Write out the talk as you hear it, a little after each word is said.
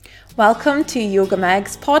Welcome to Yoga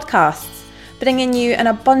Meg's podcasts, bringing you an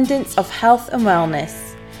abundance of health and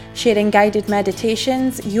wellness, sharing guided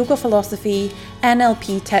meditations, yoga philosophy,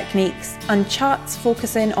 NLP techniques, and chats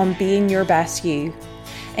focusing on being your best you,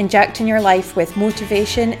 injecting your life with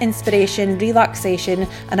motivation, inspiration, relaxation,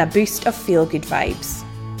 and a boost of feel-good vibes.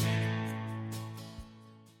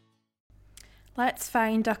 Let's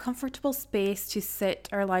find a comfortable space to sit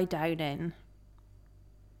or lie down in.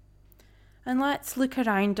 And let's look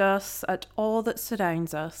around us at all that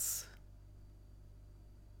surrounds us,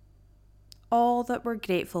 all that we're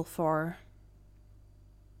grateful for.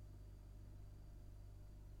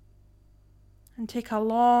 And take a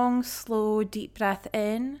long, slow, deep breath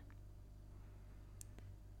in.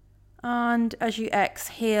 And as you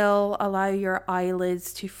exhale, allow your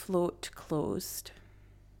eyelids to float closed.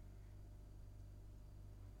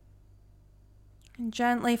 And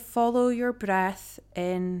gently follow your breath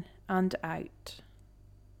in and out.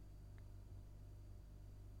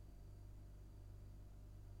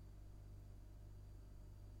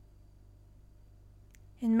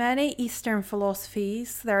 In many Eastern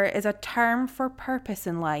philosophies, there is a term for purpose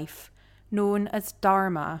in life known as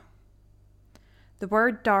dharma. The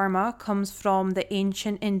word dharma comes from the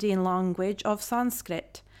ancient Indian language of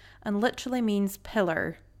Sanskrit and literally means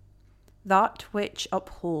pillar, that which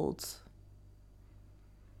upholds.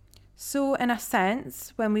 So, in a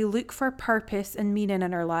sense, when we look for purpose and meaning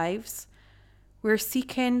in our lives, we're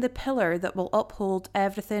seeking the pillar that will uphold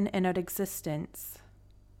everything in our existence,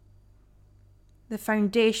 the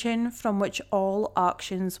foundation from which all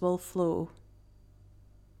actions will flow.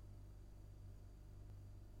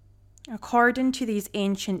 According to these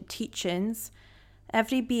ancient teachings,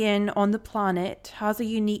 every being on the planet has a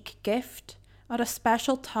unique gift or a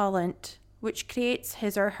special talent which creates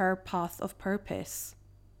his or her path of purpose.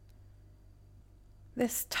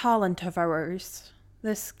 This talent of ours,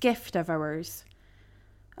 this gift of ours,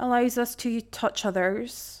 allows us to touch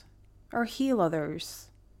others, or heal others,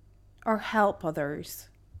 or help others,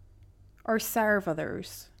 or serve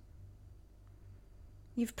others.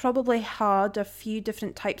 You've probably had a few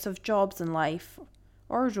different types of jobs in life,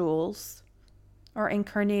 or roles, or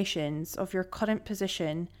incarnations of your current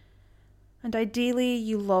position, and ideally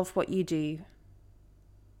you love what you do.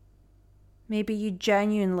 Maybe you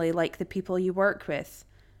genuinely like the people you work with,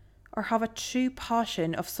 or have a true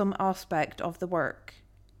passion of some aspect of the work.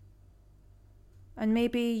 And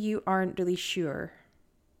maybe you aren't really sure.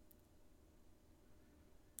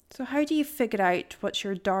 So how do you figure out what's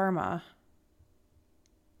your dharma?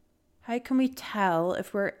 How can we tell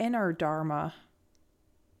if we're in our dharma?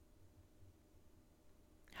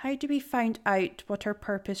 How do we find out what our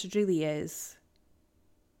purpose really is?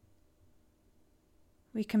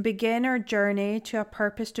 We can begin our journey to a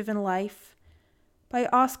purpose-driven life by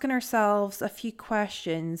asking ourselves a few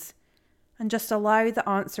questions and just allow the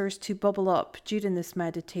answers to bubble up during this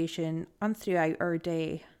meditation and throughout our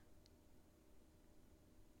day.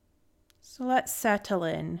 So let's settle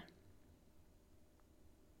in.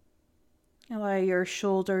 Allow your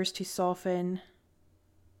shoulders to soften.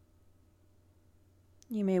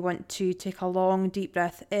 You may want to take a long, deep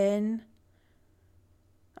breath in.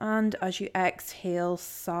 And as you exhale,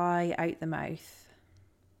 sigh out the mouth.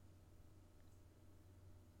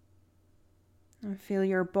 And feel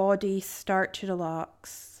your body start to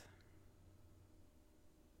relax.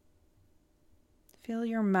 Feel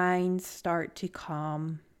your mind start to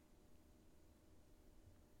calm.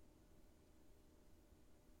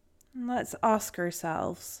 And let's ask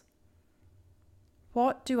ourselves,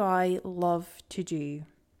 what do I love to do?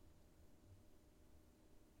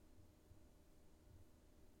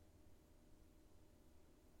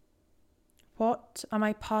 What am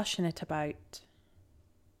I passionate about?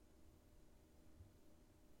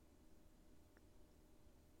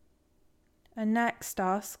 And next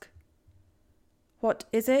ask, what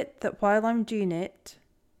is it that while I'm doing it,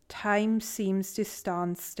 time seems to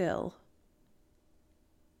stand still?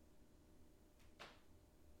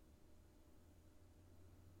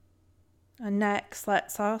 And next,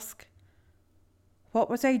 let's ask, what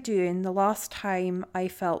was I doing the last time I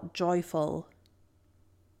felt joyful,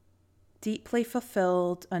 deeply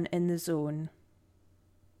fulfilled and in the zone?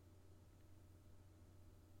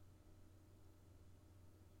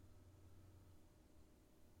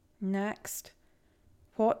 Next,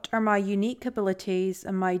 what are my unique abilities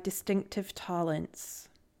and my distinctive talents?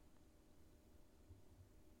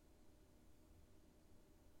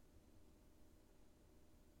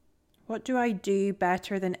 What do I do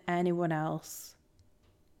better than anyone else?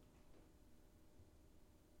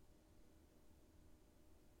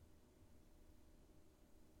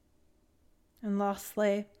 And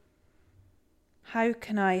lastly, How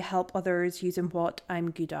can I help others using what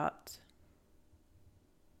I'm good at?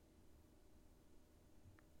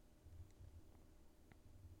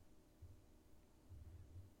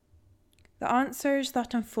 The answers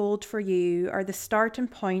that unfold for you are the starting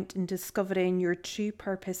point in discovering your true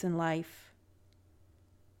purpose in life.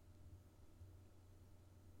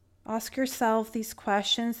 Ask yourself these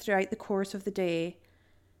questions throughout the course of the day,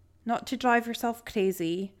 not to drive yourself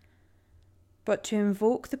crazy, but to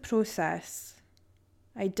invoke the process.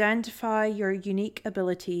 Identify your unique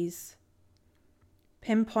abilities,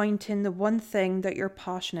 pinpointing the one thing that you're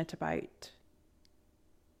passionate about.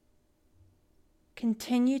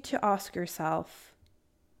 Continue to ask yourself,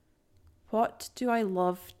 what do I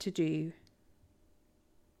love to do?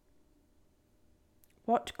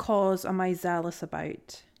 What cause am I zealous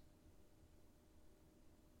about?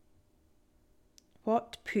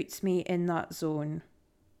 What puts me in that zone?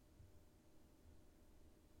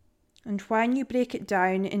 And when you break it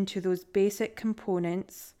down into those basic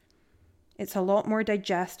components, it's a lot more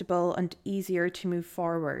digestible and easier to move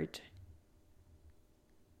forward.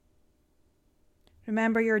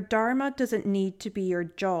 Remember, your Dharma doesn't need to be your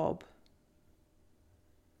job.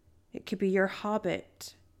 It could be your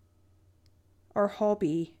habit or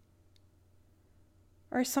hobby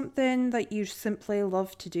or something that you simply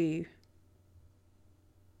love to do.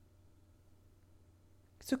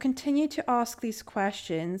 So continue to ask these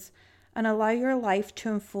questions and allow your life to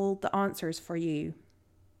unfold the answers for you.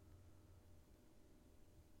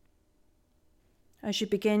 As you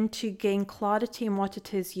begin to gain clarity in what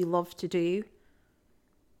it is you love to do,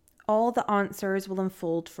 all the answers will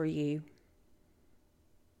unfold for you.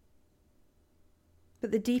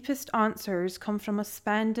 But the deepest answers come from us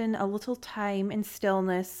spending a little time in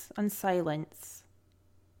stillness and silence.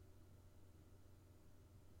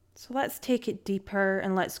 So let's take it deeper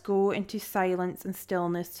and let's go into silence and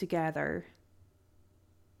stillness together.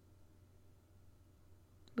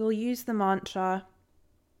 We'll use the mantra,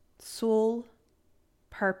 soul,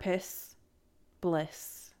 purpose,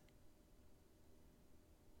 bliss.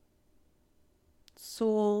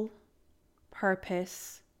 Soul,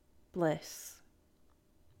 purpose, bliss.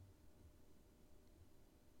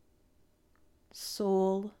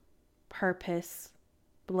 Soul, purpose,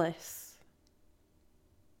 bliss.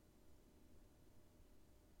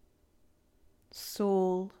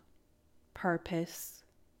 Soul, purpose,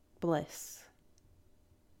 bliss.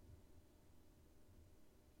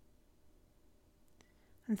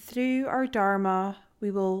 And through our Dharma, we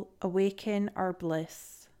will awaken our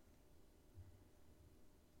bliss.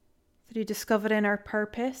 Through discovering our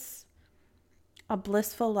purpose, a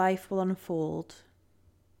blissful life will unfold.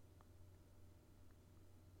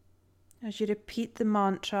 As you repeat the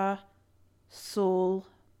mantra, soul,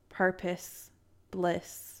 purpose,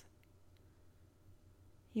 bliss,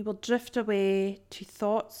 you will drift away to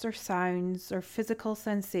thoughts or sounds or physical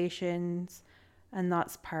sensations, and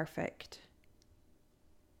that's perfect.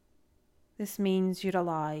 This means you're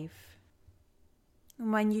alive.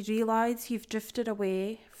 And when you realize you've drifted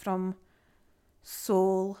away from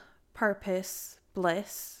soul, purpose,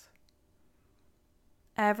 bliss,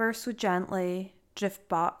 ever so gently drift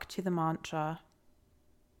back to the mantra.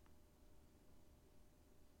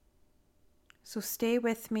 So stay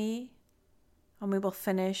with me and we will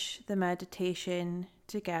finish the meditation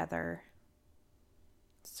together.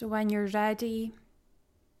 So when you're ready,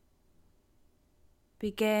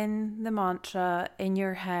 begin the mantra in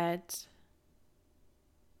your head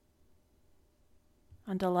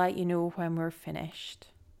and I'll let you know when we're finished.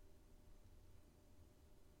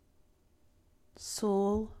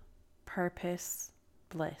 Soul, purpose,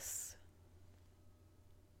 bliss.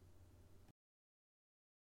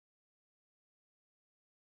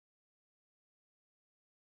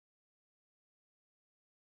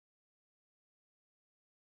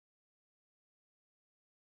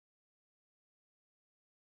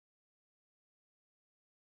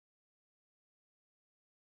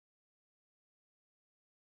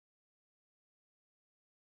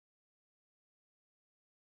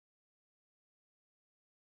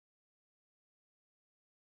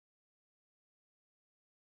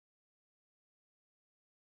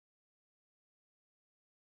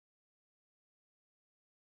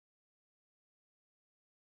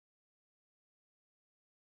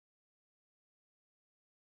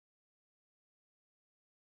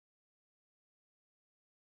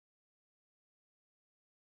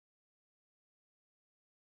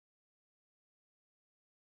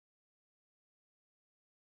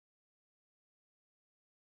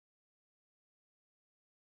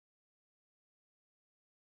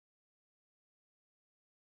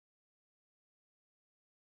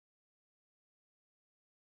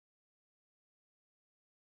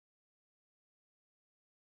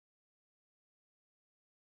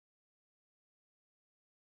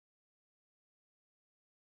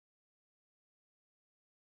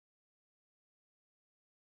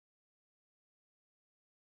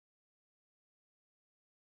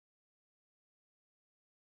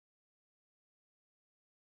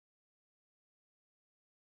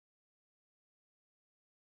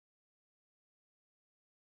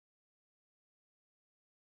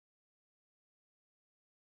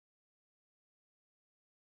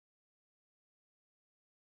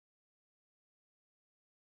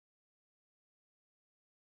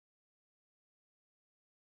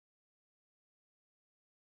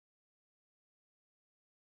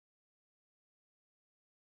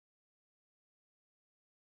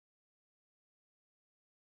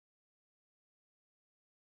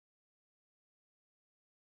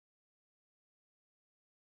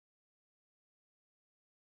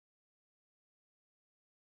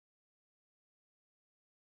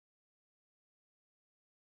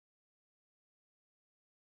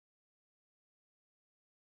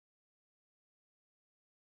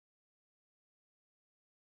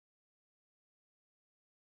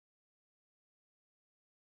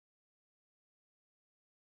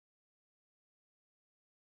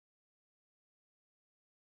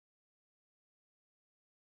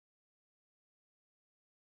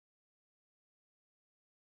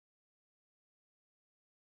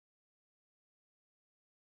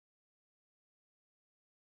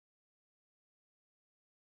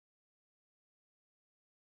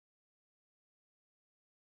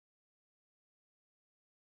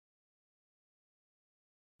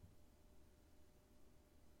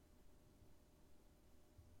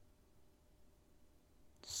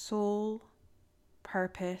 soul,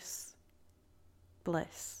 purpose,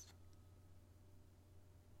 bliss.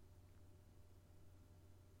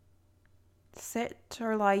 Sit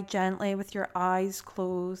or lie gently with your eyes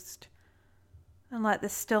closed and let the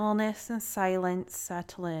stillness and silence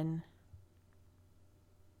settle in.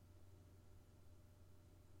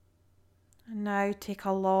 And now take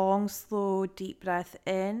a long, slow, deep breath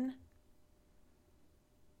in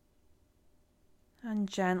and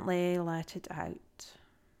gently let it out.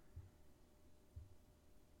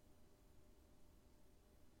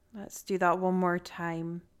 Let's do that one more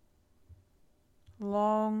time.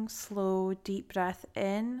 Long, slow, deep breath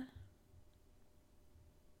in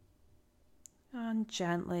and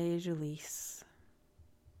gently release.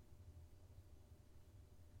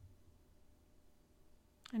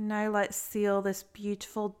 And now let's seal this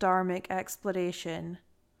beautiful dharmic exploration.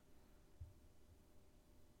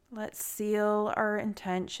 Let's seal our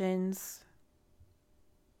intentions.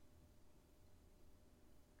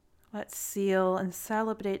 Let's seal and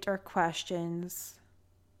celebrate our questions.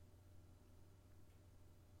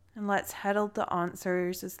 And let's herald the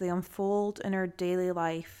answers as they unfold in our daily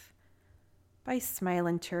life by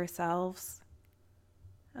smiling to ourselves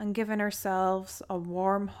and giving ourselves a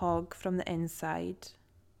warm hug from the inside.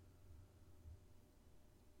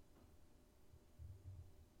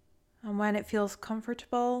 And when it feels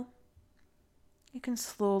comfortable, you can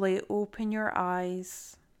slowly open your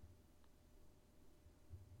eyes.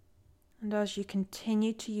 And as you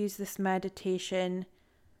continue to use this meditation,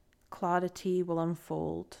 clarity will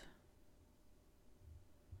unfold.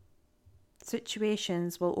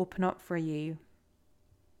 Situations will open up for you,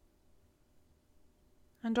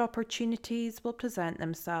 and opportunities will present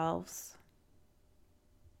themselves.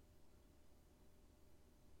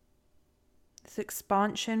 This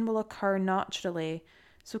expansion will occur naturally,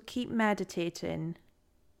 so keep meditating,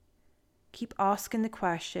 keep asking the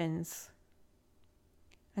questions,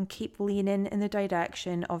 and keep leaning in the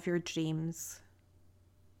direction of your dreams.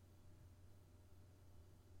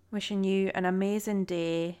 Wishing you an amazing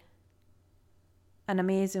day, an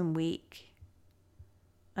amazing week,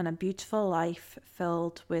 and a beautiful life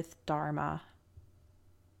filled with Dharma.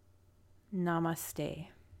 Namaste.